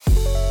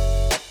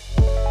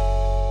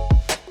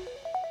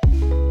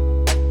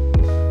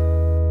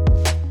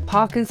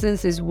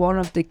Parkinson's is one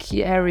of the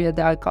key areas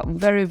that I got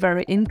very,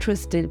 very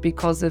interested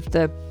because of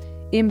the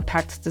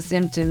impact the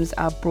symptoms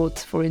are brought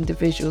for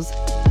individuals.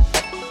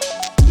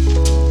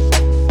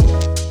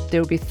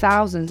 There will be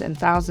thousands and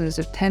thousands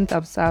of tens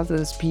of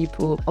thousands of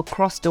people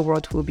across the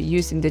world who will be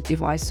using the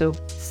device. So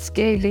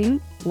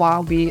scaling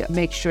while we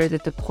make sure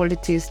that the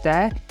quality is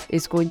there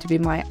is going to be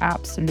my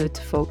absolute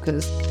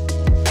focus.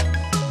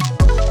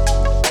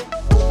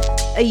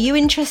 Are you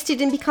interested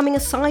in becoming a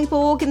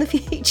cyborg in the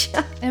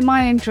future? Am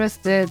I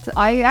interested?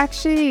 I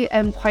actually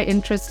am quite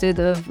interested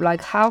of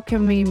how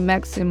can we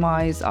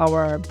maximize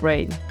our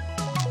brain?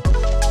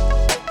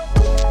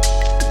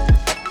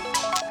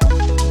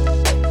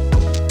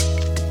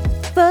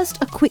 First,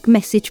 a quick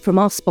message from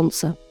our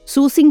sponsor.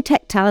 Sourcing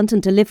tech talent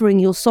and delivering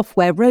your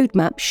software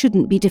roadmap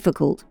shouldn't be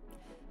difficult.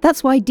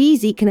 That's why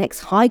DZ connects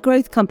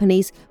high-growth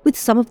companies with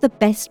some of the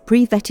best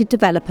pre-vetted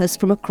developers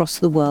from across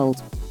the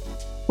world.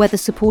 Whether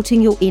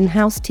supporting your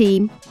in-house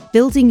team,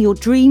 building your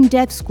dream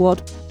dev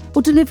squad,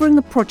 or delivering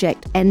a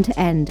project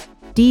end-to-end,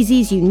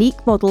 DZ's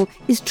unique model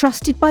is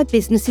trusted by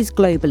businesses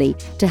globally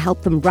to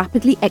help them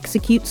rapidly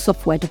execute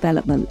software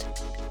development.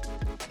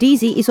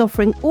 DZ is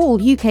offering all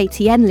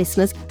UKTN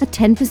listeners a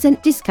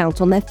 10%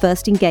 discount on their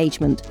first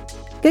engagement.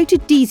 Go to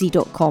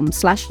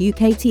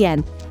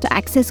dz.com/UKTN to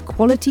access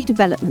quality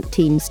development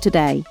teams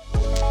today.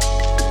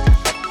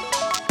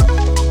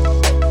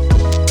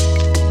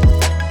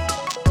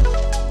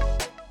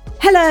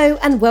 Hello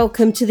and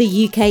welcome to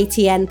the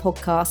UKTN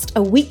podcast,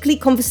 a weekly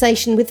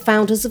conversation with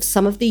founders of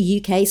some of the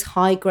UK's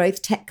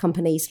high-growth tech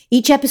companies.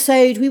 Each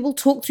episode, we will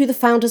talk through the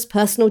founders'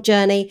 personal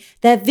journey,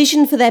 their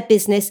vision for their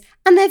business,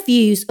 and their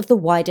views of the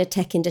wider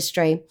tech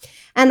industry.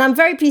 And I'm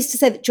very pleased to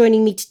say that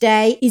joining me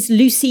today is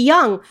Lucy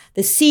Jung,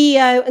 the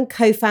CEO and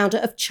co-founder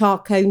of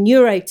Charco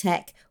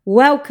Neurotech.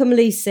 Welcome,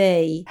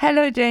 Lucy.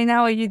 Hello, Jane.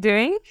 How are you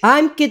doing?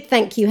 I'm good,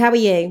 thank you. How are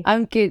you?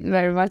 I'm good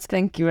very much.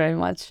 Thank you very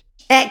much.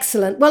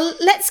 Excellent. Well,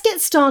 let's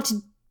get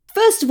started,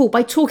 first of all,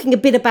 by talking a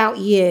bit about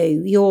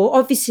you. You're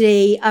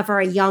obviously a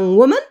very young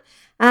woman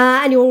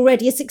and you're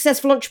already a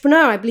successful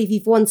entrepreneur. I believe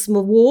you've won some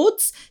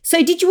awards.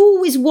 So did you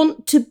always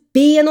want to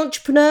be an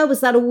entrepreneur?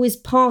 Was that always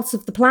part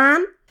of the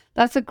plan?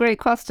 That's a great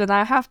question.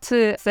 I have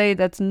to say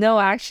that no,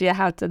 actually, I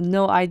had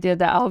no idea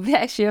that I'll be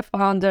actually a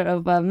founder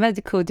of a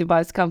medical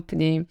device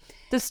company.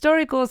 The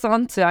story goes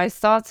on to, I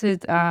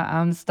started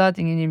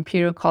studying in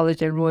Imperial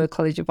College and Royal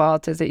College of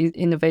Art as an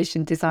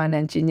innovation design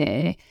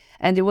engineer.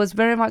 And it was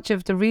very much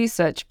of the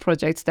research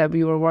projects that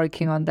we were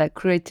working on that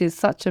created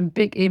such a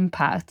big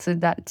impact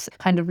that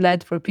kind of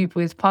led for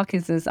people with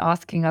Parkinson's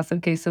asking us,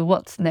 okay, so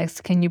what's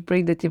next? Can you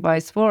bring the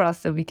device for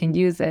us so we can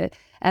use it?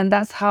 And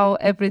that's how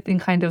everything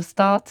kind of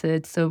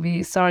started. So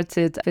we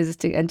started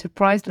visiting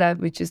Enterprise Lab,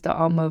 which is the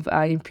arm of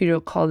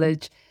Imperial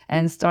College,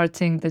 and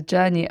starting the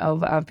journey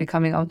of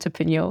becoming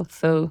entrepreneur.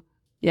 So,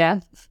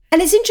 yeah.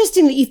 And it's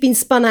interesting that you've been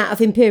spun out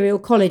of Imperial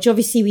College.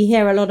 Obviously, we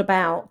hear a lot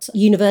about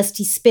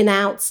university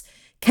spin-outs.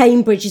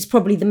 Cambridge is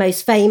probably the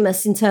most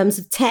famous in terms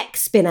of tech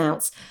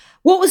spin-outs.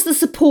 What was the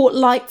support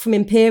like from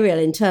Imperial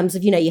in terms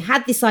of, you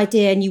had this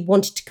idea and you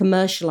wanted to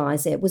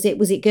commercialize it? Was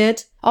it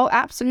good? Oh,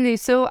 absolutely.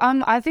 So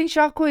I think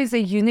Charco is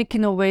unique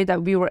in a way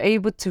that we were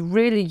able to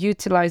really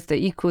utilize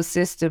the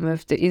ecosystem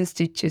of the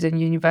institutes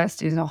and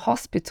universities and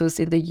hospitals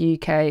in the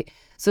UK.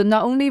 So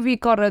not only we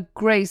got a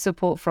great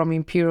support from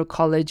Imperial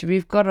College,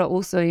 we've got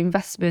also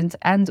investment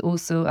and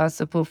also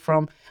support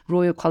from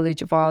Royal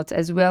College of Art,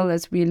 as well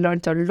as we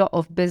learned a lot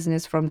of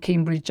business from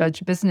Cambridge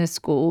Judge Business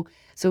School.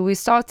 So we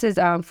started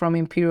from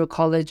Imperial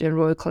College and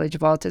Royal College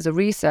of Art as a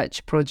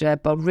research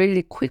project, but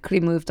really quickly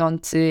moved on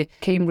to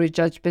Cambridge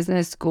Judge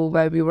Business School,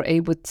 where we were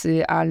able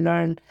to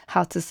learn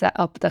how to set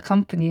up the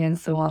company and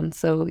so on.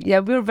 So yeah,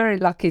 we're very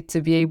lucky to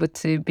be able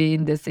to be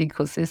in this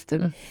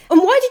ecosystem.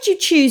 And why did you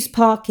choose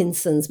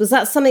Parkinson's? Was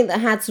that something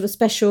that had sort of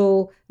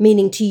special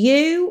meaning to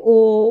you,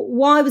 or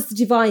why was the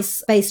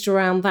device based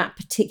around that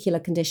particular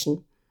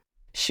condition?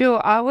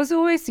 Sure. I was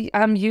always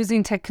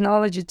using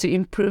technology to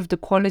improve the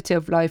quality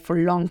of life for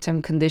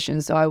long-term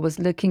conditions. So I was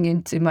looking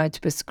into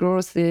multiple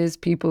sclerosis,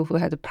 people who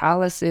had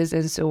paralysis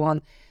and so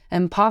on.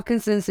 And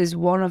Parkinson's is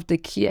one of the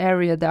key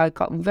areas that I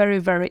got very,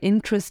 very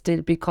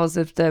interested because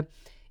of the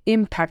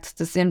impact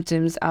the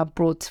symptoms are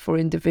brought for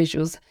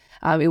individuals.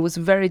 It was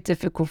very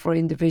difficult for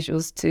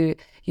individuals to,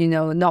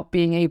 not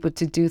being able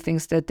to do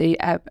things that they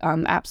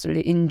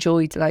absolutely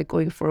enjoyed, like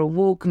going for a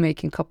walk,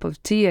 making a cup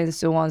of tea and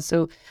so on.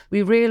 So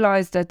we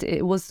realized that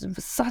it was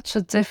such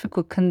a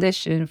difficult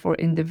condition for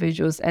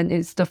individuals, and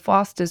it's the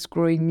fastest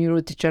growing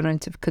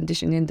neurodegenerative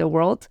condition in the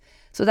world.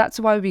 So that's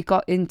why we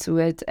got into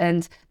it.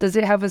 And does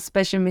it have a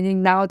special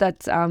meaning now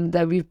that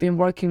we've been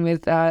working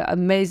with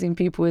amazing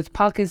people with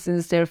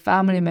Parkinson's, their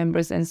family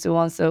members and so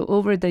on. So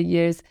over the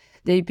years,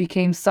 they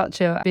became such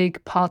a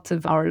big part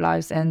of our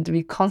lives, and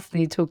we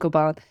constantly talk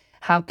about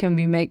how can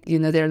we make,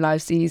 their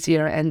lives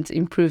easier and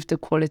improve the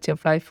quality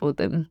of life for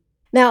them.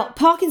 Now,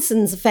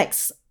 Parkinson's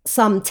affects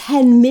some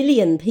 10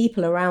 million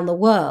people around the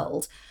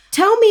world.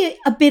 Tell me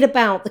a bit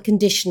about the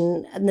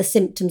condition and the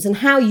symptoms and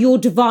how your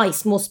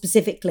device, more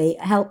specifically,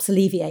 helps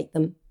alleviate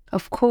them.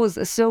 Of course.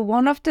 So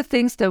one of the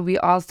things that we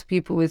asked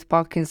people with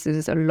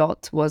Parkinson's a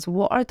lot was,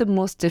 what are the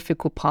most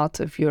difficult parts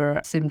of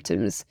your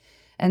symptoms?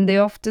 And they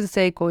often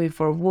say going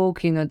for a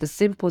walk, the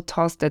simple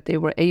task that they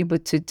were able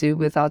to do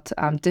without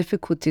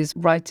difficulties,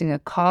 writing a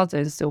card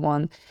and so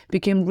on,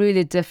 became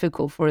really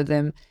difficult for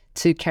them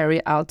to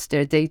carry out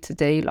their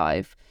day-to-day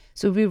life.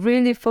 So we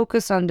really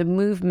focus on the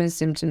movement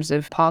symptoms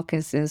of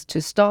Parkinson's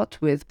to start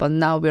with, but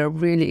now we're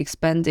really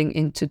expanding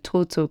into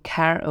total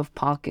care of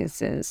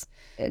Parkinson's.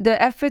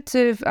 The effort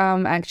of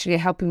actually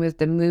helping with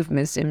the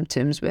movement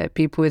symptoms, where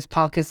people with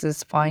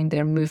Parkinson's find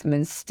their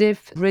movements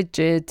stiff,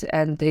 rigid,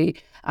 and they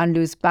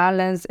lose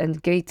balance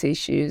and gait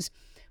issues.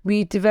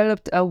 We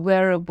developed a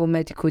wearable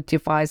medical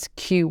device,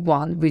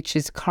 Q1, which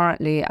is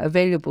currently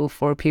available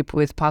for people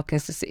with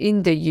Parkinson's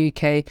in the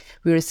UK.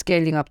 We're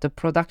scaling up the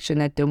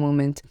production at the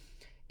moment.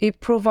 It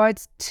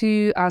provides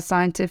two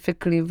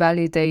scientifically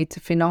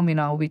validated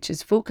phenomena, which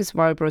is focused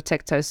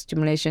vibrotactile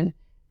stimulation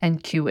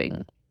and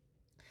cueing.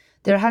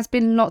 There has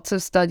been lots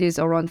of studies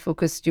around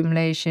focus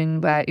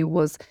stimulation where it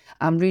was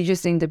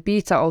reducing the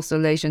beta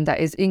oscillation that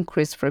is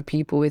increased for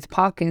people with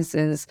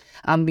Parkinson's,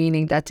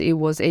 meaning that it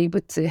was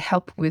able to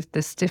help with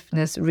the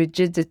stiffness,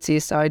 rigidity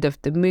side of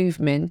the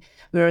movement,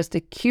 whereas the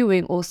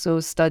cueing,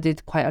 also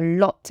studied quite a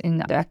lot in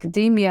the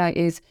academia,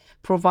 is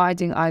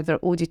providing either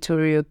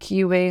auditory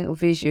cueing or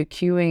visual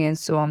cueing and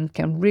so on,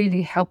 can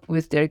really help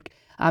with their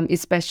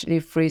especially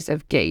freeze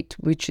of gait,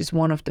 which is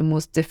one of the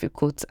most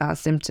difficult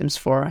symptoms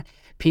for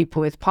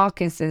people with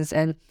Parkinson's.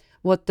 And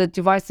what the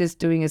device is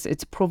doing is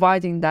it's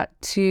providing that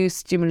two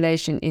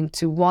stimulation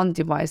into one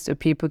device so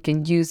people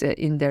can use it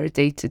in their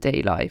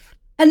day-to-day life.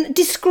 And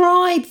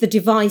describe the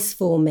device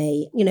for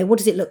me. What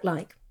does it look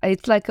like?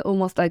 It's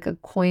almost like a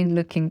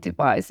coin-looking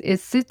device. It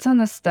sits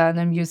on a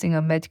sternum using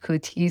a medical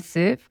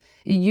adhesive.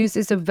 It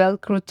uses a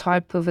Velcro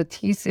type of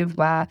adhesive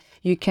where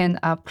you can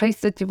place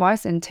the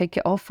device and take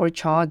it off for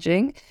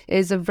charging.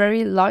 It's a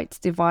very light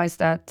device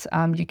that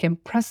you can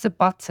press the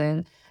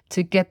button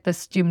to get the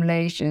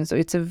stimulation. So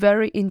it's a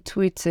very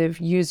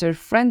intuitive,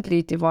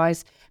 user-friendly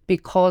device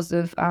because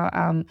of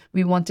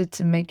we wanted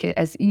to make it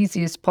as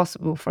easy as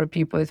possible for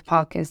people with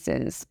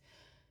Parkinson's.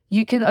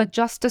 You can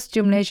adjust the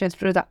stimulation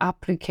through the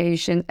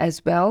application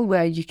as well,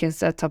 where you can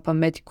set up a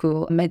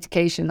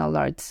medication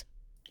alerts.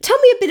 Tell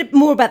me a bit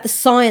more about the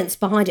science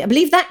behind it. I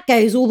believe that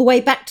goes all the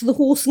way back to the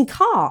horse and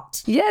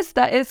cart. Yes,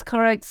 that is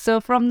correct. So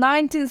from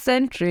 19th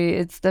century,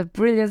 it's the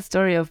brilliant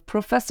story of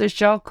Professor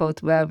Charco,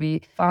 where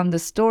we found the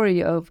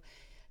story of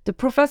the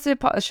Professor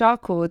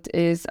Charco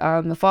is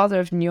the father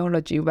of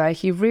neurology, where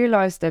he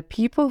realized that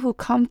people who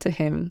come to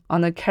him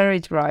on a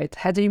carriage ride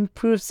had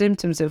improved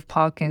symptoms of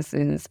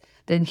Parkinson's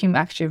than him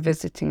actually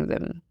visiting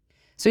them.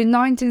 So in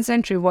 19th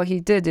century, what he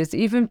did is,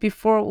 even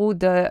before all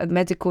the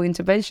medical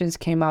interventions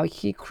came out,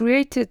 he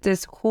created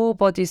this whole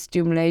body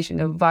stimulation,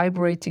 a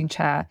vibrating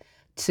chair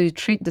to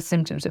treat the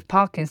symptoms of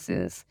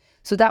Parkinson's.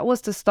 So that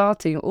was the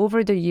starting.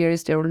 Over the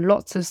years, there were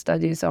lots of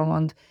studies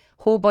around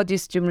whole body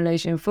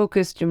stimulation,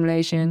 focus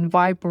stimulation,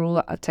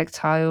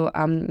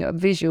 vibrotactile,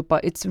 visual,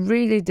 but it's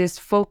really this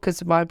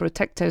focused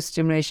vibrotactile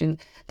stimulation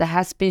that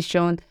has been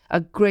shown a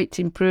great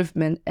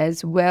improvement,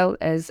 as well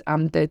as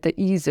the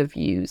ease of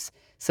use.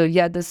 So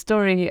yeah, the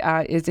story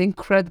is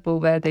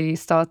incredible, where they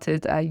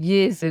started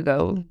years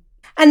ago.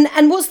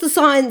 And what's the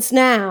science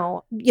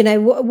now?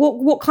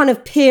 What kind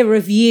of peer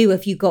review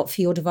have you got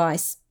for your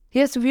device?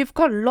 Yes, we've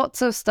got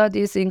lots of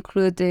studies,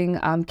 including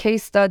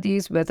case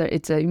studies, whether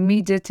it's an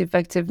immediate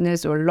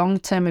effectiveness or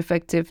long-term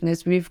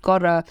effectiveness. We've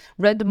got a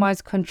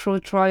randomized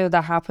control trial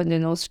that happened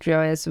in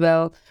Austria as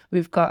well.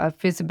 We've got a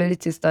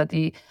feasibility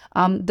study.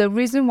 The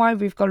reason why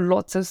we've got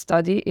lots of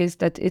study is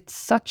that it's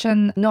such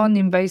a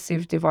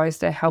non-invasive device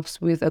that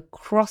helps with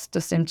across the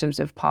symptoms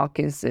of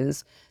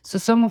Parkinson's. So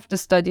some of the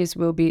studies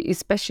will be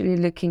especially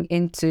looking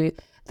into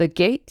the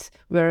gait,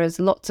 whereas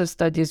lots of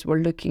studies were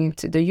looking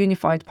into the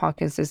Unified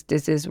Parkinson's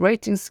Disease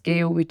Rating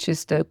Scale, which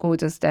is the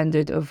golden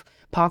standard of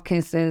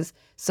Parkinson's.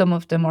 Some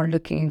of them are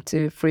looking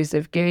into freeze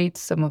of gait,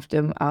 some of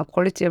them are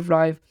quality of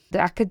life. The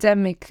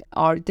academic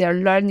they're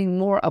learning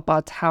more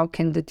about how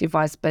can the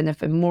device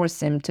benefit more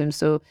symptoms.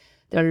 So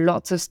there are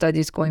lots of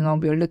studies going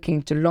on. We're looking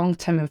into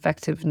long-term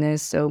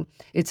effectiveness. So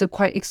it's a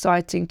quite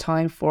exciting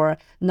time for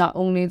not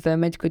only the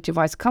medical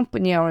device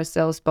company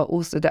ourselves, but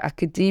also the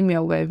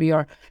academia, where we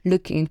are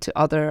looking into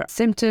other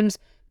symptoms.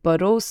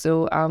 But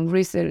also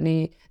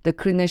recently, the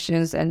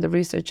clinicians and the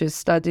researchers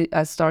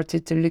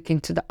started to look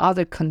into the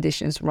other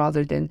conditions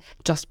rather than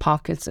just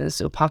Parkinson's.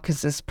 So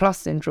Parkinson's plus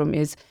syndrome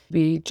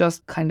we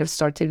just kind of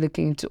started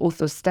looking into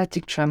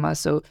orthostatic tremor.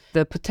 So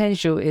the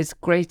potential is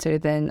greater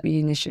than we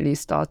initially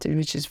started,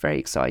 which is very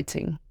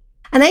exciting.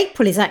 And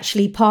April is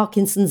actually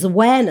Parkinson's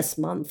Awareness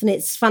Month, and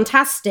it's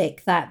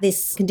fantastic that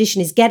this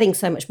condition is getting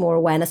so much more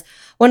awareness.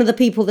 One of the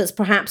people that's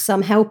perhaps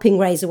helping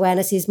raise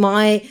awareness is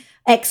my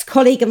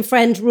ex-colleague and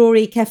friend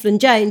Rory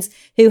Keflin-Jones,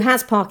 who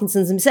has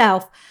Parkinson's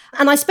himself.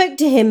 And I spoke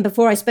to him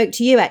before I spoke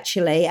to you,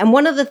 actually. And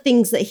one of the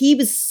things that he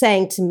was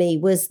saying to me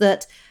was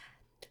that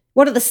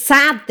One of the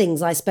sad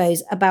things, I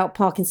suppose, about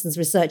Parkinson's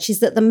research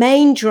is that the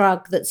main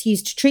drug that's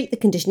used to treat the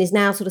condition is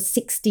now sort of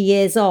 60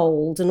 years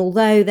old. And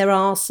although there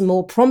are some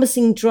more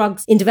promising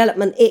drugs in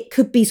development, it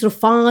could be sort of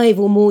 5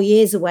 or more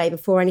years away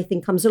before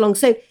anything comes along.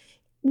 So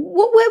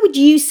where would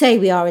you say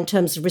we are in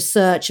terms of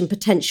research and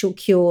potential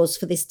cures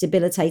for this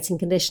debilitating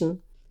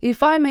condition?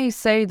 If I may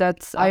say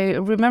that, I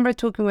remember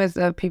talking with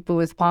people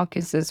with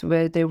Parkinson's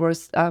where they were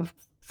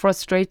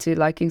frustrated,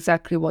 like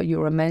exactly what you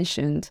were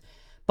mentioned.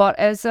 But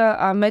as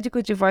a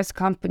medical device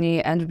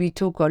company, and we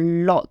talk a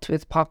lot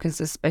with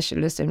Parkinson's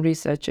specialists and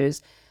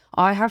researchers,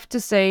 I have to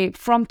say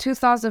from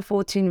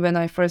 2014, when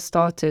I first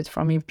started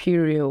from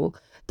Imperial,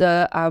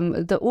 the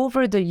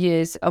over the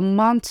years,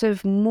 amount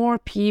of more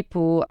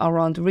people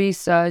around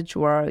research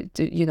or,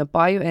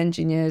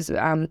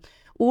 bioengineers,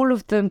 all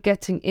of them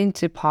getting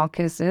into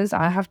Parkinson's,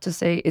 I have to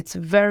say it's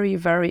very,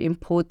 very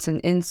important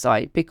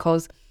insight,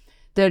 because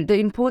the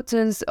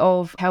importance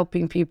of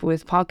helping people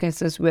with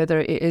Parkinson's,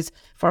 whether it is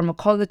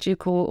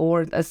pharmacological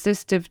or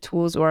assistive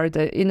tools or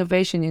the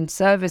innovation in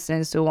service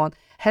and so on,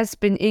 has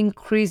been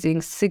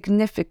increasing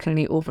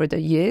significantly over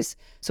the years.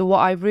 So what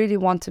I really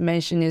want to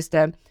mention is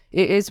that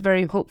it is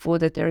very hopeful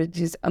that there are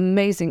these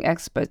amazing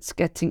experts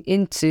getting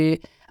into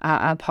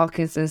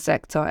Parkinson's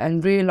sector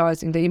and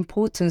realizing the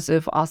importance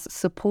of us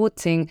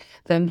supporting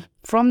them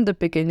from the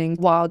beginning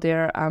while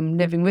they're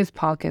living with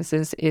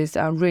Parkinson's is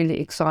really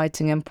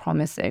exciting and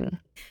promising.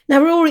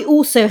 Now, Rory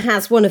also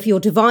has one of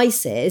your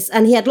devices,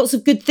 and he had lots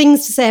of good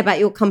things to say about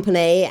your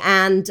company,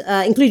 and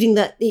including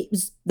that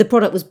the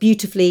product was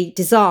beautifully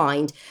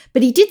designed.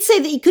 But he did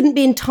say that he couldn't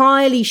be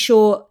entirely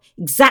sure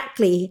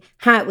exactly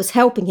how it was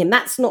helping him.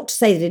 That's not to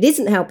say that it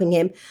isn't helping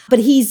him, but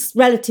he's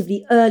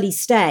relatively early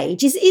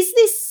stage. Is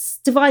this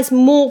device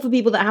more for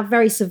people that have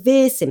very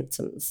severe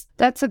symptoms?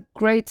 That's a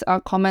great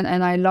comment,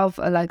 and I love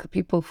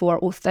people who are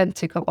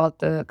authentic about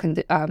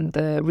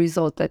the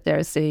result that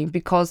they're seeing,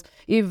 because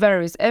it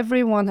varies.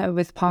 Everyone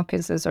with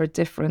Parkinson's are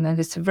different, and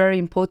it's very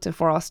important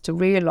for us to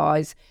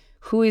realize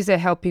who is it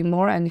helping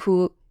more and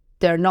who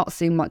they're not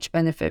seeing much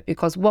benefit.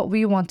 Because what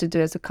we want to do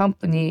as a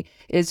company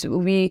is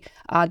we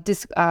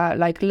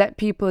let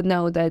people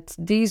know that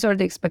these are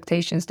the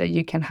expectations that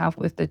you can have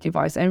with the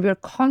device, and we're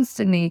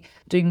constantly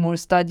doing more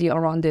study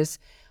around this.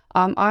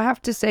 I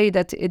have to say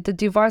that the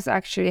device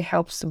actually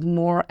helps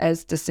more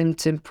as the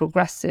symptom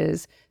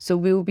progresses. So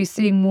we will be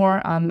seeing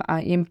more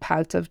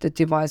impact of the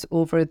device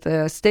over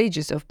the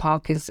stages of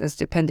Parkinson's,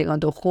 depending on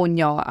the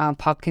Honya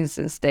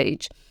Parkinson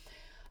stage.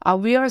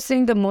 We are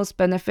seeing the most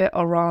benefit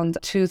around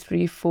 2,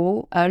 3,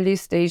 4. Early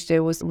stage, they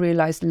was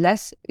realized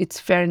less. It's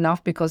fair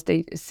enough because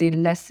they see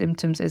less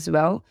symptoms as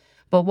well.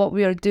 But what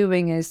we are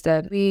doing is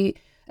that we,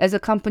 as a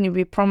company,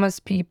 we promise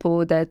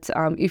people that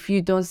if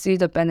you don't see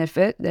the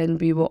benefit, then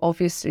we will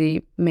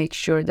obviously make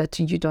sure that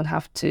you don't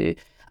have to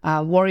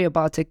worry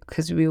about it,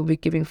 because we will be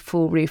giving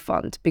full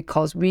refund,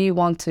 because we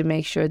want to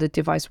make sure the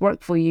device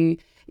works for you.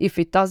 If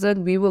it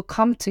doesn't, we will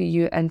come to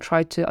you and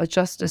try to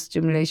adjust the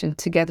stimulation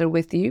together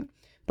with you.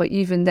 But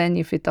even then,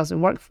 if it doesn't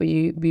work for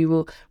you, we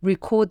will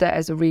record that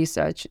as a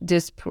research.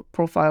 This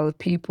profile of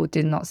people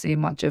did not see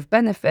much of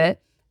benefit,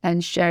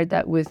 and share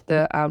that with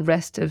the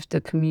rest of the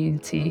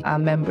community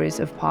members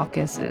of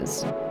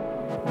Parkinson's.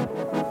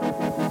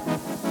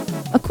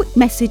 A quick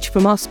message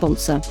from our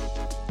sponsor.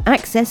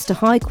 Access to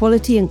high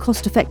quality and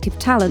cost-effective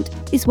talent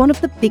is one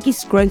of the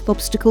biggest growth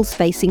obstacles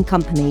facing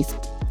companies.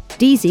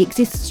 DZ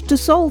exists to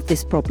solve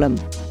this problem.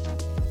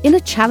 In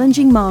a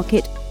challenging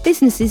market,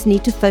 businesses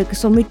need to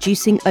focus on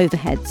reducing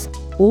overheads,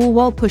 all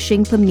while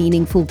pushing for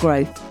meaningful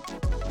growth.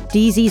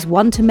 DZ's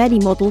one-to-many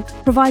model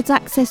provides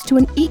access to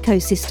an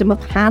ecosystem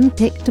of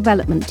hand-picked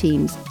development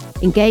teams,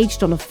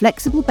 engaged on a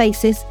flexible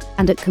basis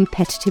and at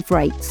competitive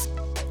rates.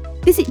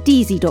 Visit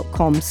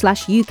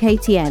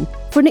dz.com/UKTN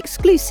for an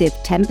exclusive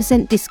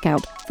 10%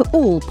 discount for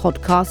all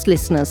podcast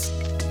listeners.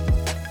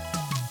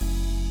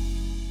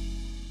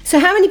 So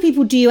how many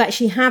people do you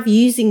actually have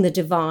using the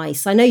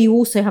device? I know you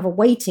also have a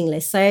waiting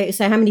list. So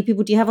how many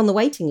people do you have on the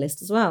waiting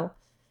list as well?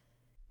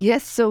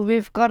 Yes, so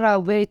we've got a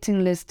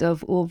waiting list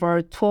of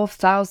over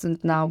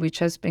 12,000 now, which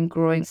has been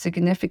growing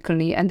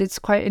significantly. And it's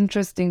quite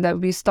interesting that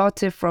we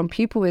started from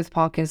people with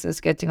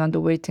Parkinson's getting on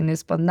the waiting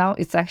list, but now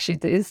it's actually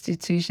the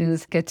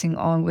institutions getting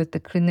on with the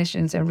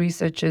clinicians and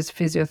researchers,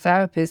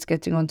 physiotherapists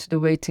getting onto the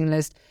waiting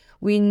list.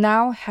 We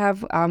now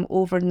have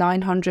over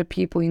 900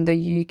 people in the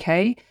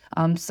UK,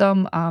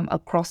 some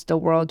across the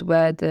world,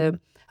 where the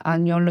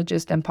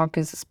neurologist and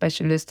Parkinson's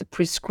specialist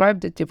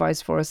prescribe the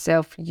device for a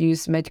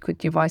self-use medical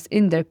device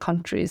in their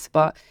countries.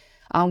 But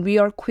we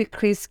are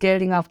quickly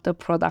scaling up the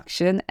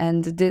production,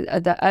 and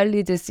the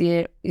early this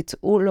year, it's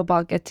all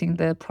about getting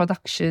the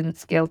production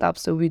scaled up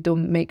so we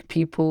don't make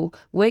people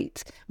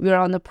wait. We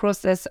are on the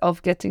process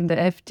of getting the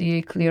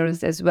FDA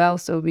clearance as well,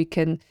 so we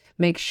can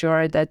make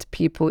sure that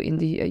people in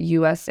the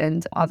US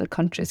and other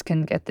countries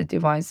can get the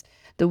device.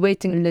 The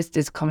waiting list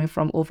is coming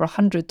from over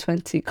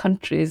 120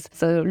 countries,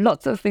 so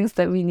lots of things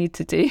that we need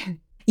to do.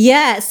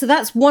 Yeah, so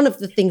that's one of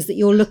the things that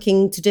you're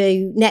looking to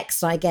do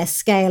next, I guess,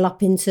 scale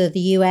up into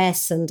the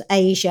US and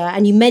Asia.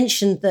 And you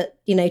mentioned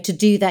that, to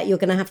do that, you're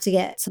going to have to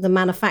get the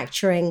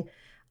manufacturing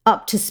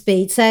up to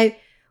speed. So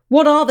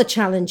what are the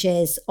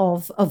challenges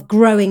of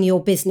growing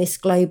your business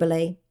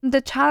globally?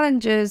 The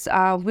challenges,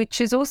 which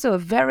is also a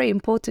very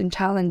important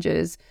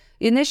challenges,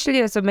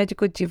 initially as a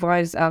medical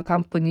device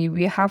company,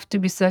 we have to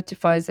be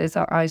certified as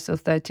our ISO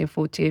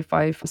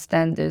 13485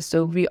 standards.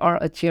 So we are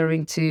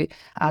adhering to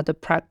the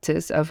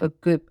practice of a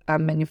good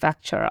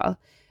manufacturer.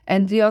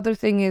 And the other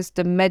thing is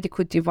the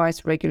medical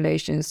device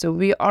regulation. So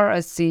we are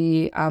a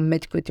CE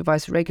medical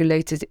device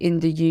regulated in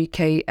the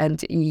UK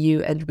and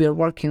EU, and we're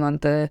working on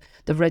the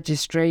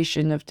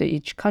registration of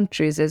each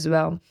countries as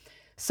well.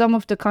 Some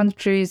of the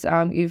countries,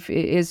 if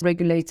it is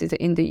regulated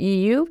in the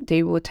EU,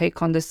 they will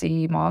take on the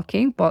CE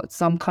marking, but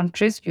some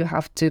countries you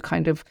have to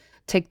kind of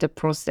take the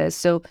process.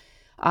 So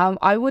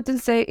I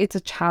wouldn't say it's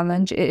a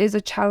challenge. It is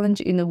a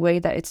challenge in a way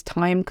that it's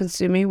time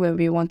consuming when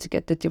we want to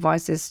get the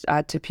devices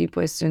to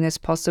people as soon as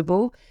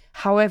possible.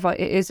 However,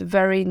 it is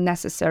very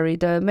necessary.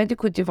 The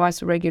medical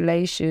device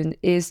regulation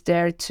is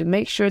there to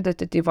make sure that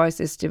the device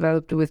is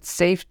developed with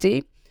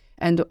safety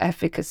and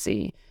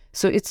efficacy.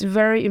 So it's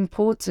very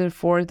important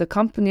for the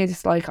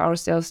companies like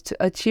ourselves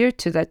to adhere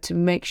to that, to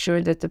make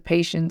sure that the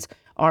patients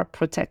are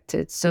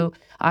protected. So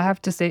I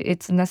have to say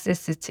it's a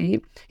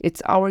necessity.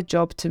 It's our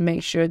job to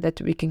make sure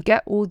that we can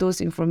get all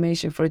those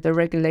information for the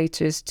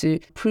regulators to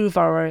prove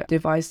our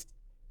device,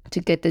 to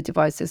get the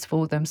devices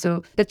for them.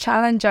 So the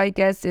challenge, I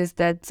guess, is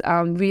that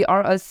we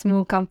are a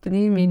small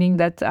company, meaning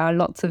that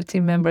lots of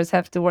team members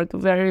have to work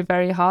very,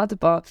 very hard,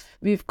 but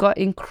we've got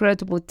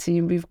incredible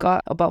team. We've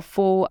got about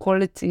 4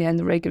 quality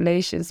and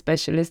regulation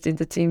specialists in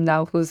the team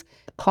now who's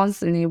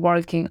constantly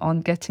working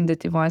on getting the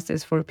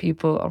devices for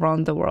people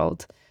around the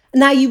world.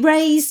 Now, you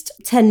raised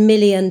 $10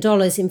 million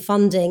in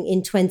funding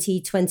in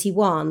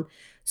 2021.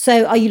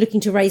 So are you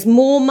looking to raise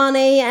more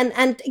money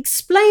and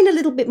explain a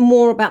little bit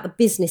more about the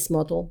business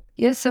model?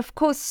 Yes, of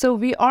course. So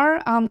we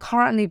are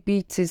currently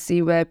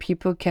B2C, where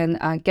people can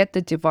get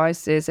the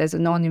devices as a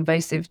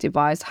non-invasive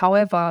device.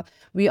 However,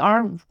 we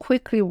are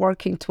quickly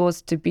working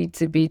towards the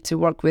B2B to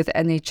work with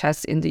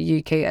NHS in the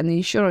UK and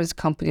insurance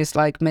companies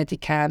like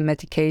Medicare,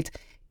 Medicaid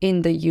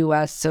in the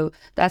US. So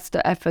that's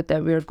the effort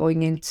that we're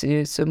going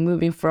into. So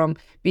moving from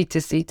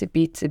B2C to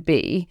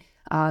B2B.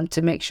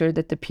 To make sure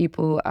that the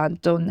people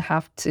don't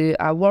have to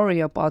worry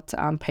about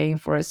paying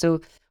for it. So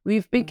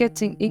we've been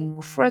getting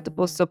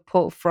incredible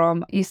support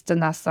from Eastern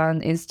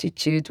ASAN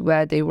Institute,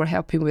 where they were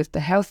helping with the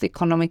health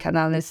economic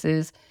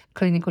analysis,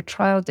 clinical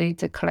trial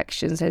data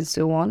collections, and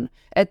so on.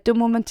 At the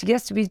moment,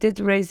 yes, we did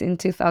raise in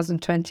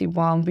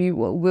 2021. We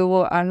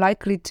will are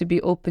likely to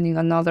be opening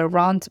another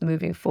round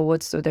moving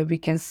forward so that we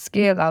can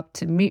scale up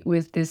to meet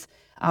with this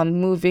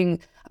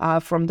moving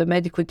from the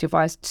medical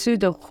device to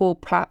the whole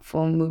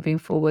platform moving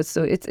forward.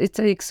 So it's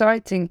an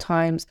exciting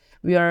times.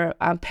 We are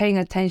paying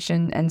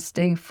attention and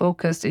staying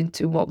focused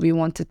into what we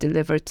want to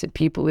deliver to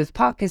people with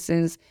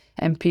Parkinson's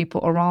and people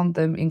around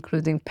them,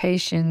 including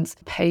patients,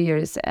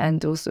 payers,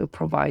 and also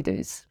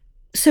providers.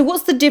 So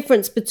what's the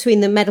difference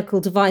between the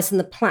medical device and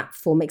the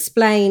platform?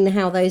 Explain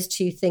how those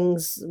two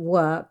things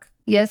work.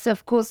 Yes,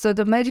 of course. So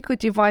the medical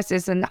device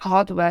is a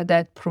hardware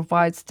that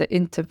provides the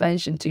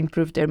intervention to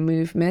improve their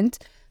movement.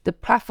 The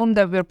platform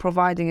that we're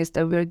providing is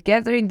that we're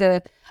gathering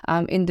the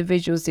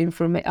individual's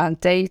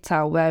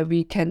data, where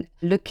we can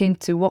look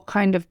into what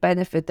kind of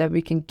benefit that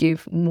we can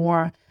give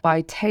more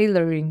by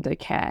tailoring the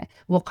care,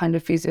 what kind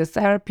of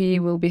physiotherapy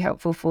will be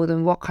helpful for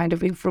them, what kind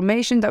of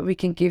information that we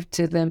can give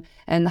to them,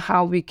 and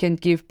how we can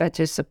give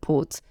better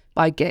support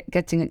by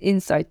getting an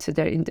insight to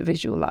their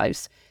individual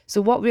lives. So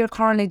what we are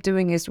currently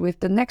doing is, with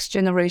the next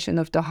generation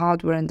of the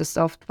hardware and the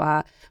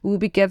software, we'll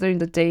be gathering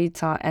the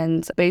data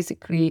and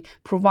basically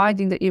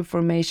providing the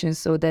information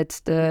so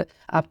that the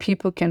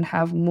people can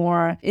have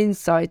more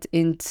insight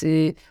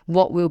into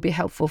what will be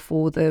helpful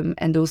for them,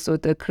 and also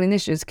the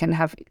clinicians can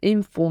have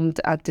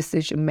informed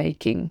decision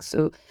making.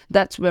 So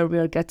that's where we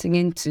are getting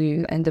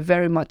into, and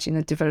very much in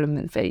a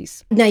development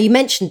phase. Now, you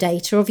mentioned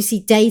data. Obviously,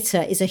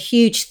 data is a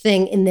huge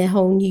thing in the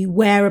whole new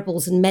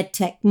wearables and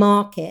medtech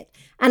market.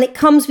 And it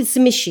comes with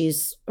some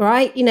issues,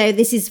 right?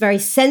 This is very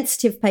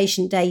sensitive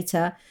patient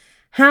data.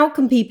 How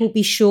can people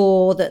be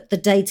sure that the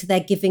data they're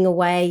giving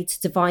away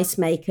to device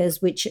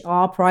makers, which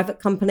are private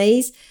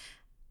companies,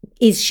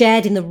 is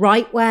shared in the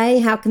right way?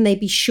 How can they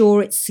be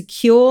sure it's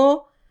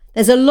secure?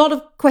 There's a lot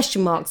of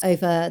question marks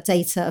over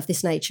data of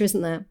this nature,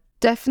 isn't there?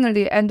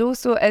 Definitely. And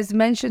also, as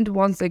mentioned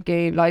once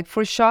again, like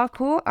for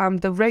Charco,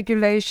 the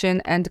regulation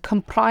and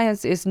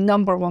compliance is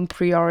number one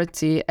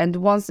priority. And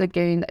once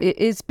again, it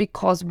is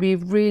because we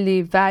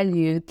really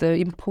value the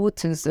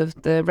importance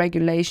of the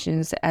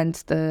regulations and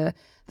the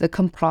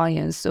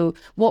compliance. So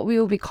what we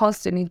will be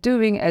constantly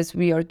doing, as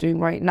we are doing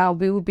right now,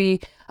 we will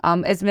be,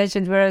 as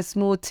mentioned, we're a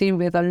small team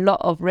with a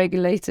lot of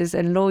regulators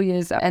and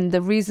lawyers. And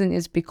the reason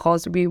is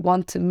because we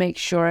want to make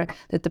sure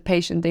that the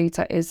patient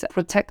data is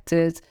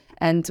protected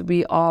and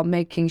we are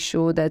making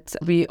sure that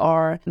we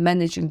are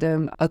managing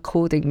them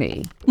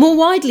accordingly. More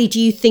widely, do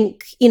you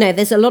think,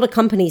 there's a lot of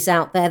companies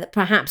out there that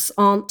perhaps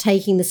aren't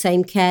taking the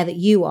same care that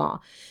you are?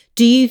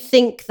 Do you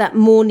think that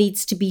more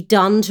needs to be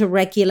done to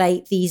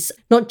regulate these,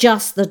 not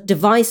just the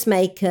device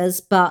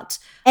makers, but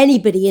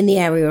anybody in the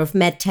area of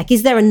medtech?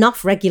 Is there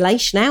enough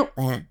regulation out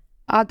there?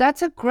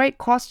 That's a great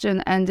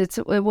question, and it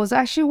was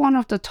actually one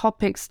of the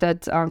topics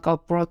that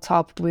got brought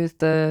up with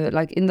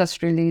the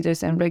industry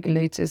leaders and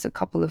regulators a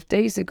couple of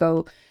days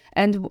ago.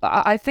 And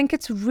I think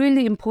it's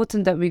really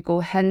important that we go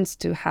hands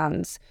to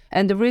hands.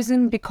 And the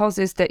reason because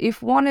is that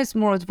if one is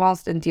more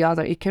advanced than the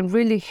other, it can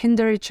really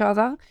hinder each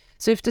other.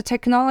 So if the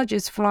technology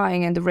is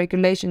flying and the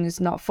regulation is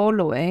not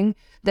following,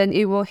 then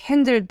it will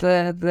hinder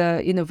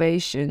the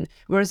innovation.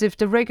 Whereas if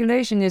the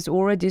regulation is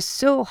already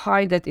so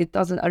high that it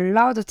doesn't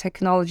allow the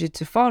technology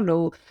to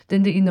follow,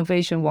 then the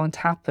innovation won't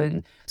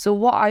happen. So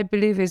what I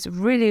believe is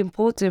really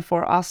important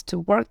for us to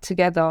work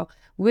together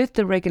with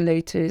the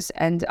regulators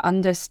and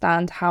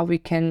understand how we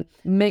can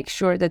make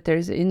sure that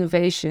there's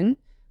innovation,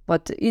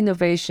 but the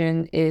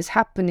innovation is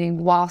happening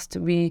whilst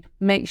we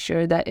make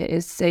sure that it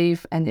is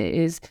safe and it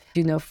is,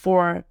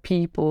 for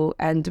people,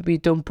 and we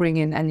don't bring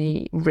in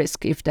any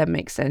risk, if that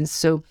makes sense.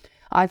 So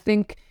I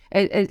think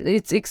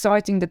it's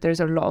exciting that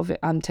there's a lot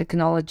of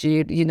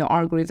technology,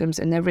 algorithms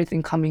and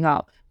everything coming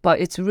out.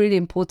 But it's really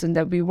important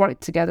that we work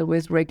together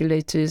with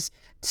regulators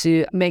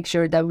to make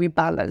sure that we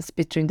balance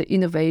between the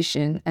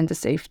innovation and the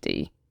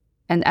safety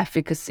and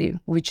efficacy,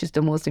 which is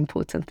the most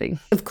important thing.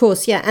 Of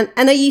course, yeah.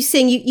 And are you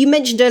seeing, you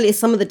mentioned earlier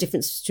some of the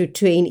differences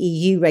between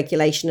EU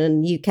regulation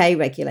and UK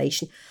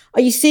regulation. Are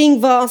you seeing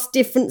vast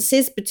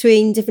differences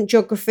between different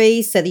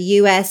geographies, so the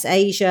US,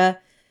 Asia,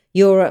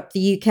 Europe,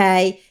 the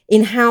UK,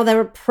 in how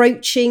they're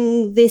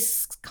approaching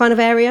this kind of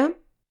area?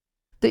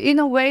 In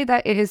a way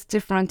that it is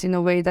different, in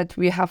a way that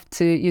we have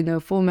to,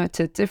 format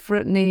it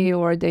differently,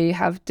 or they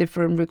have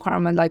different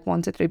requirements like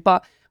 1 to 3.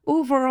 But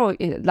overall,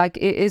 it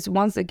is,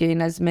 once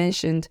again, as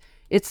mentioned,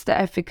 it's the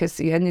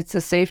efficacy and it's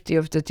the safety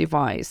of the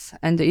device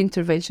and the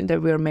intervention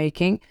that we're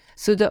making.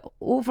 So the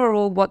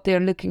overall, what they're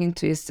looking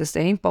into is the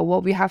same. But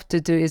what we have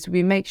to do is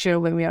we make sure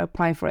when we are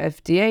applying for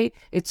FDA,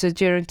 it's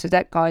adherent to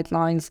that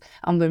guidelines.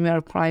 And when we are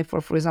applying for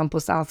example,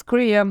 South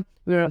Korea,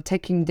 we're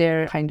taking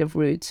their kind of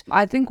route.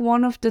 I think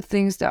one of the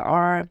things that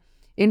are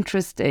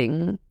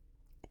interesting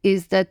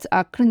is that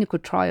a clinical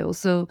trial.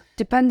 So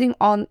depending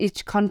on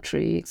each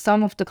country,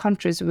 some of the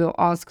countries will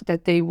ask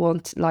that they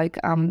want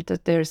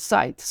that their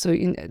site. So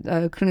in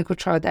a clinical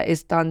trial that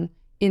is done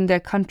in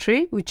their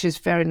country, which is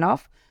fair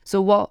enough.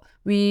 So what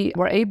we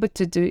were able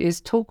to do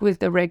is talk with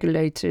the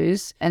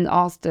regulators and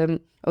ask them,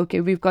 okay,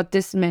 we've got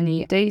this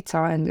many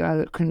data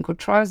and clinical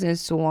trials and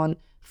so on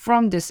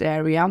from this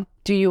area.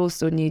 Do you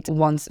also need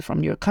ones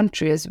from your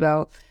country as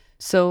well?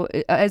 So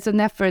as an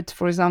effort,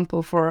 for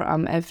example, for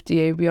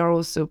FDA, we are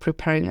also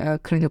preparing a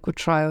clinical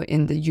trial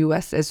in the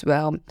US as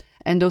well.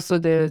 And also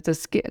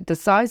the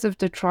size of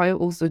the trial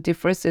also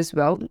differs as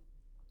well,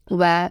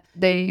 where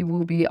they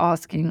will be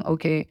asking,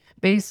 okay,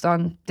 based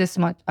on this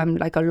much, a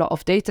lot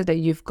of data that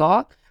you've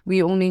got,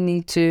 we only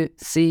need to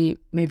see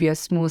maybe a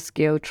small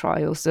scale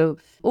trial. So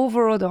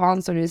overall, the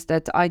answer is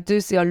that I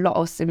do see a lot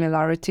of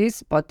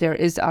similarities, but there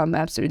is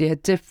absolutely a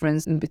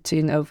difference in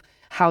between of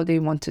how they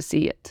want to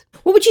see it.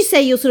 What would you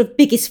say your sort of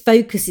biggest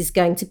focus is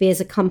going to be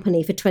as a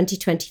company for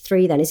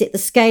 2023 then? Is it the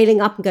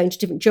scaling up and going to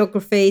different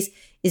geographies?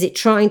 Is it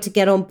trying to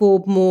get on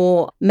board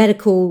more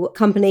medical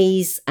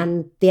companies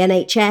and the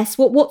NHS?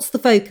 What's the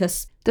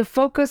focus? The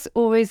focus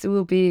always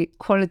will be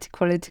quality,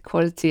 quality,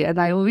 quality. And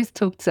I always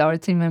talk to our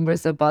team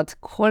members about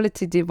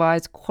quality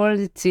device,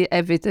 quality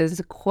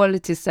evidence,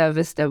 quality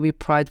service that we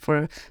provide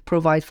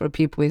for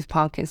people with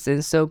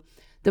Parkinson. So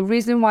the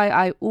reason why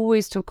I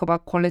always talk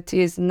about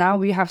quality is now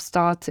we have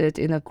started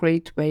in a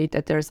great way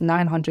that there's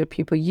 900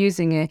 people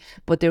using it,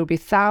 but there will be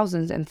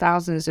thousands and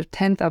thousands of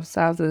tens of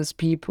thousands of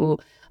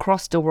people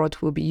across the world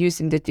who will be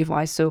using the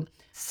device. So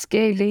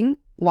scaling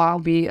while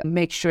we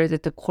make sure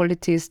that the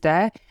quality is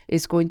there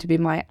is going to be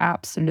my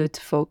absolute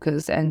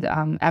focus, and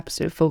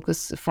absolute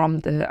focus from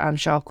the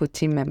Charco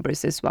team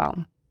members as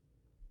well.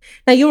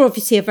 Now, you're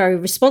obviously a very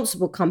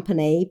responsible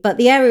company, but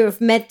the area of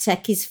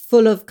medtech is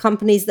full of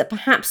companies that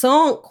perhaps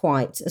aren't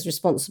quite as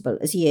responsible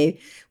as you,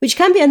 which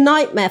can be a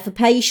nightmare for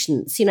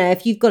patients.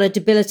 If you've got a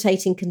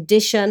debilitating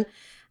condition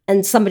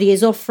and somebody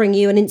is offering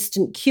you an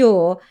instant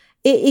cure,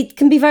 it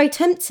can be very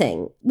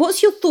tempting.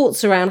 What's your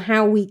thoughts around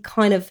how we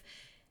kind of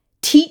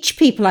teach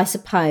people, I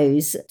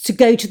suppose, to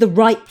go to the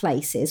right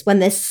places when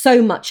there's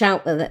so much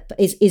out there that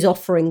is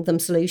offering them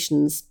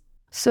solutions?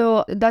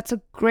 So that's a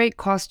great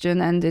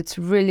question, and it's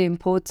really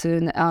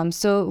important.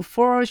 So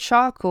for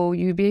Charco,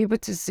 you'll be able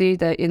to see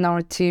that in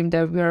our team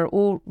that we're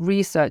all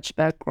research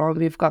background.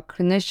 We've got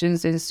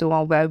clinicians and so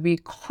on, where we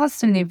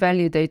constantly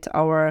validate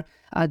our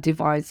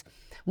device.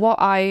 What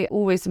I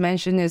always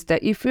mention is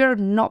that if we're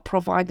not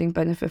providing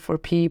benefit for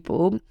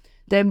people,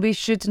 then we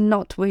should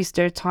not waste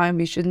their time.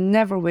 We should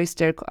never waste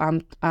their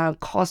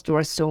cost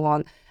or so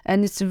on.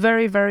 And it's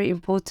very, very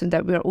important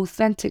that we are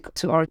authentic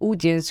to our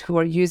audience who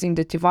are using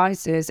the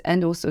devices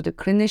and also the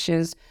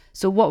clinicians.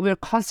 So what we're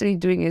constantly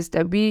doing is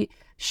that we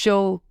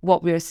show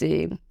what we're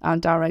seeing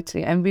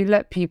directly, and we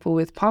let people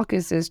with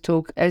Parkinson's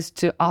talk as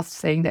to us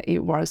saying that it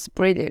works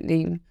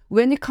brilliantly.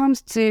 When it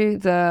comes to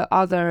the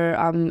other,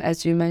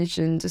 as you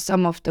mentioned,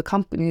 some of the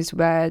companies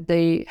where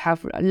they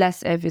have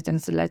less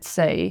evidence, let's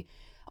say,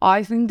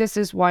 I think this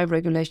is why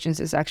regulations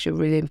is actually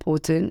really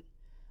important.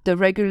 The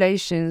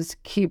regulations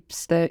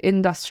keeps the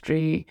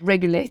industry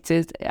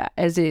regulated,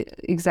 as it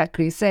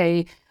exactly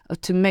say,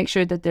 to make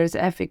sure that there's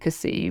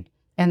efficacy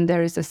and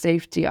there is a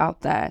safety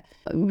out there.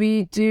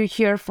 We do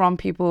hear from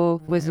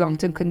people with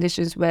long-term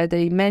conditions where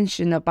they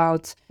mention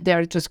about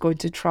they're just going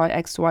to try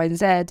X, Y, and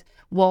Z.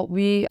 What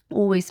we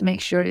always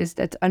make sure is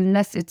that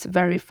unless it's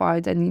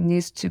verified and it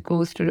needs to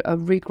go through a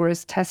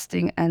rigorous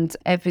testing and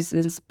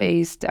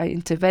evidence-based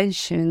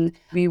intervention,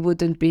 we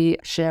wouldn't be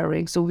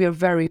sharing. So we are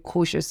very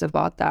cautious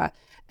about that.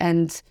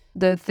 And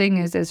the thing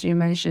is, as you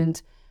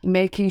mentioned,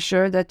 making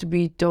sure that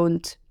we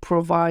don't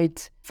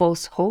provide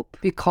false hope,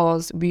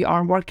 because we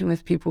are working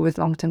with people with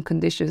long-term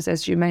conditions.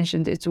 As you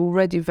mentioned, it's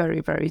already very,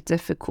 very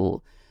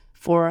difficult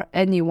for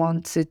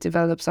anyone to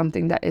develop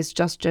something that is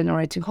just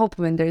generating hope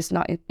when there's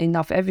not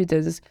enough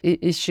evidence.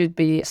 It should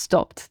be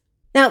stopped.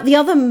 Now, the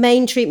other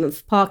main treatment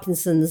for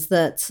Parkinson's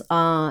that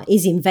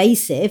is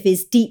invasive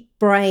is deep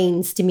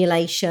brain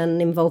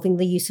stimulation involving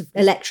the use of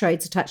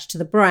electrodes attached to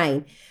the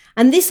brain.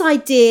 And this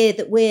idea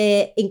that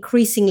we're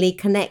increasingly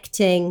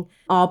connecting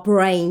our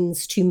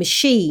brains to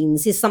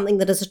machines is something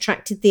that has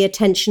attracted the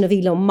attention of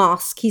Elon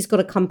Musk. He's got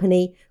a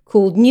company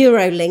called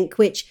Neuralink,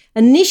 which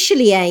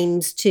initially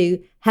aims to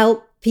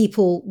help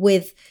people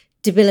with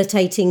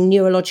debilitating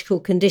neurological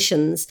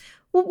conditions.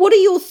 What are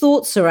your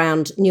thoughts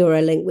around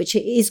Neuralink, which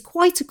is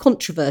quite a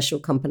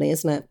controversial company,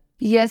 isn't it?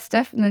 Yes,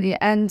 definitely.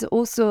 And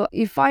also,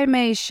 if I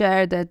may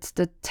share that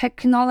the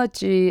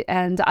technology,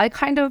 and I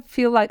kind of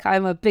feel like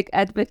I'm a big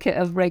advocate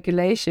of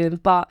regulation,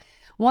 but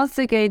once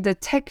again, the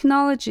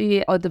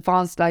technology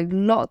advanced, like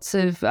lots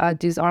of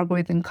these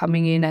algorithms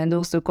coming in and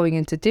also going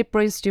into deep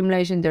brain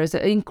stimulation. There's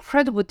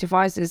incredible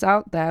devices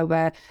out there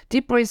where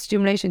deep brain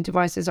stimulation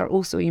devices are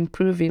also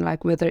improving,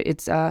 like whether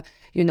it's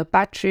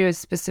battery or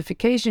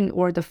specification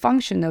or the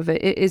function of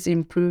it is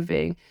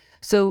improving.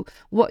 So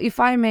what, if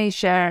I may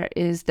share,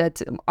 is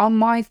that on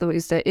my thought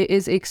is that it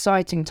is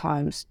exciting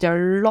times. There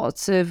are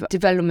lots of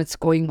developments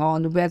going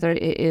on, whether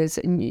it is,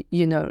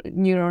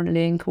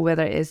 Neuralink,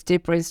 whether it's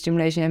deep brain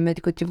stimulation and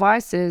medical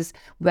devices,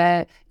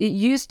 where it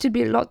used to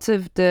be lots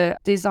of the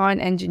design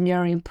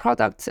engineering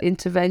product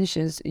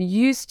interventions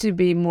used to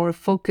be more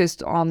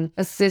focused on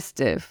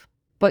assistive.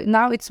 But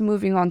now it's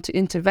moving on to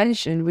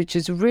intervention, which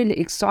is really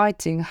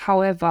exciting.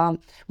 However,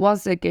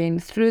 once again,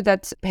 through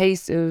that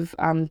pace of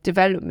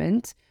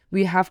development,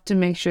 we have to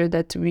make sure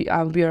that we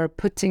are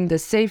putting the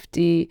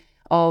safety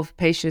of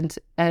patients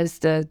as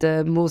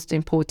the most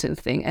important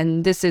thing.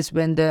 And this is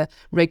when the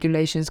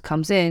regulations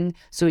comes in.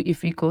 So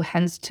if we go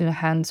hands to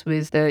hands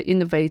with the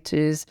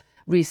innovators,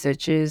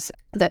 researchers,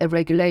 the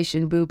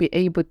regulation will be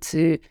able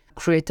to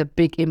create a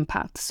big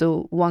impact.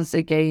 So once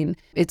again,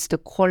 it's the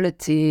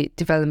quality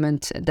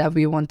development that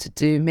we want to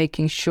do,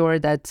 making sure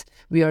that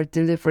we are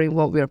delivering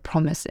what we are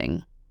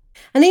promising.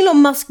 And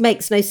Elon Musk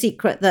makes no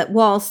secret that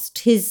whilst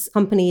his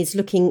company is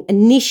looking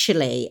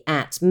initially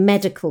at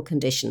medical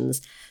conditions,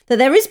 that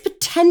there is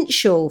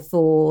potential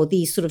for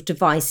these sort of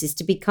devices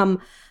to become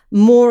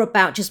more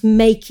about just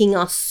making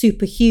us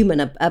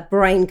superhuman, a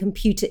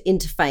brain-computer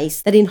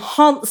interface that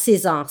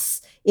enhances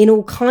us in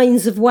all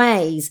kinds of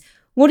ways.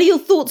 What are your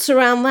thoughts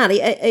around that?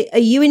 Are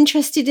you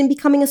interested in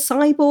becoming a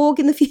cyborg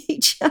in the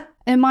future?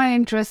 Am I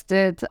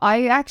interested?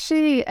 I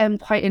actually am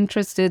quite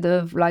interested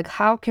of like,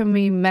 how can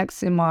we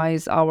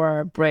maximize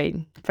our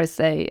brain per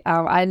se?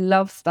 I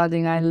love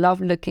studying. I love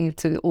looking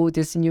into all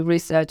this new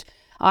research.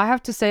 I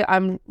have to say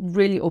I'm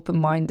really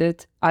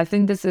open-minded. I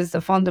think this is the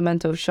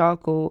fundamental of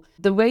Charco.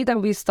 The way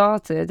that we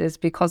started is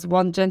because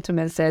one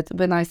gentleman said,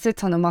 when I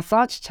sit on a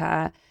massage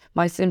chair,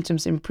 my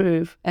symptoms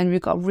improve. And we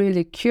got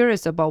really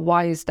curious about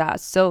why is that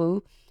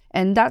so?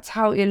 And that's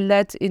how it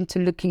led into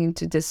looking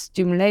into the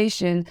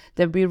stimulation,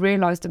 that we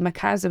realized the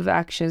mechanism of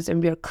actions,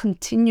 and we are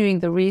continuing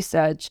the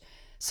research.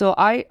 So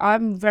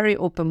I'm very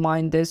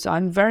open-minded. So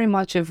I'm very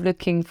much of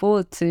looking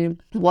forward to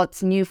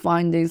what's new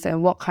findings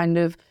and what kind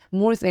of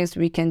more things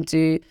we can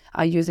do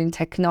using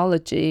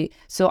technology.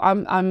 So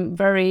I'm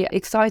very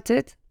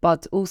excited,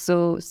 but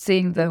also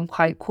seeing them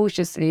quite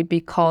cautiously,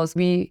 because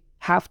we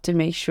have to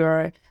make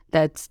sure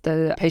that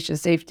the patient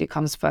safety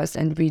comes first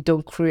and we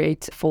don't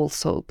create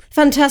false hope.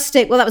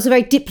 Fantastic. Well, that was a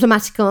very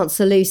diplomatic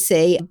answer,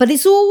 Lucy. But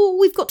it's all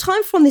we've got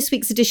time for on this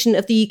week's edition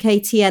of the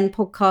UKTN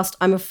podcast,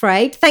 I'm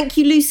afraid. Thank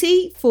you,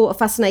 Lucy, for a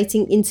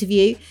fascinating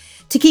interview.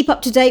 To keep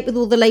up to date with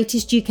all the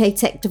latest UK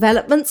tech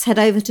developments, head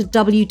over to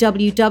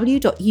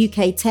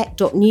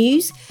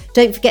www.uktech.news.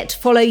 Don't forget to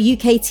follow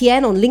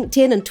UKTN on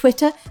LinkedIn and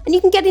Twitter, and you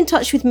can get in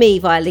touch with me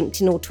via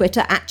LinkedIn or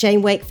Twitter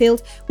 @Jane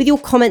Wakefield with your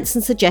comments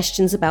and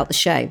suggestions about the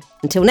show.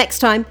 Until next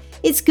time,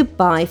 it's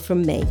goodbye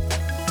from me.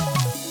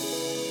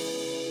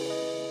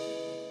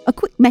 A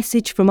quick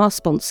message from our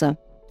sponsor.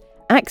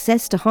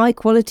 Access to high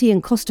quality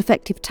and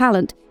cost-effective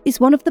talent is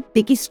one of the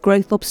biggest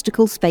growth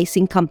obstacles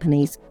facing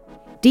companies.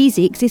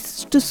 DZ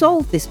exists to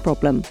solve this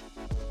problem.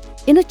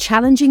 In a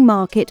challenging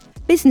market,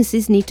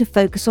 businesses need to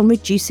focus on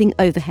reducing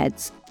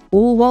overheads,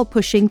 all while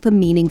pushing for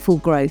meaningful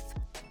growth.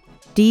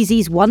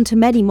 DZ's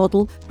one-to-many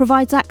model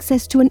provides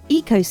access to an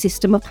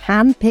ecosystem of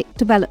hand-picked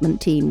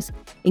development teams,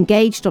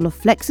 engaged on a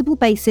flexible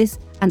basis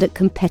and at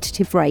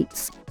competitive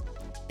rates.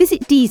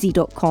 Visit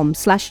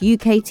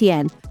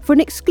dz.com/UKTN for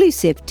an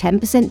exclusive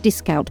 10%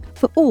 discount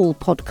for all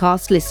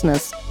podcast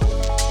listeners.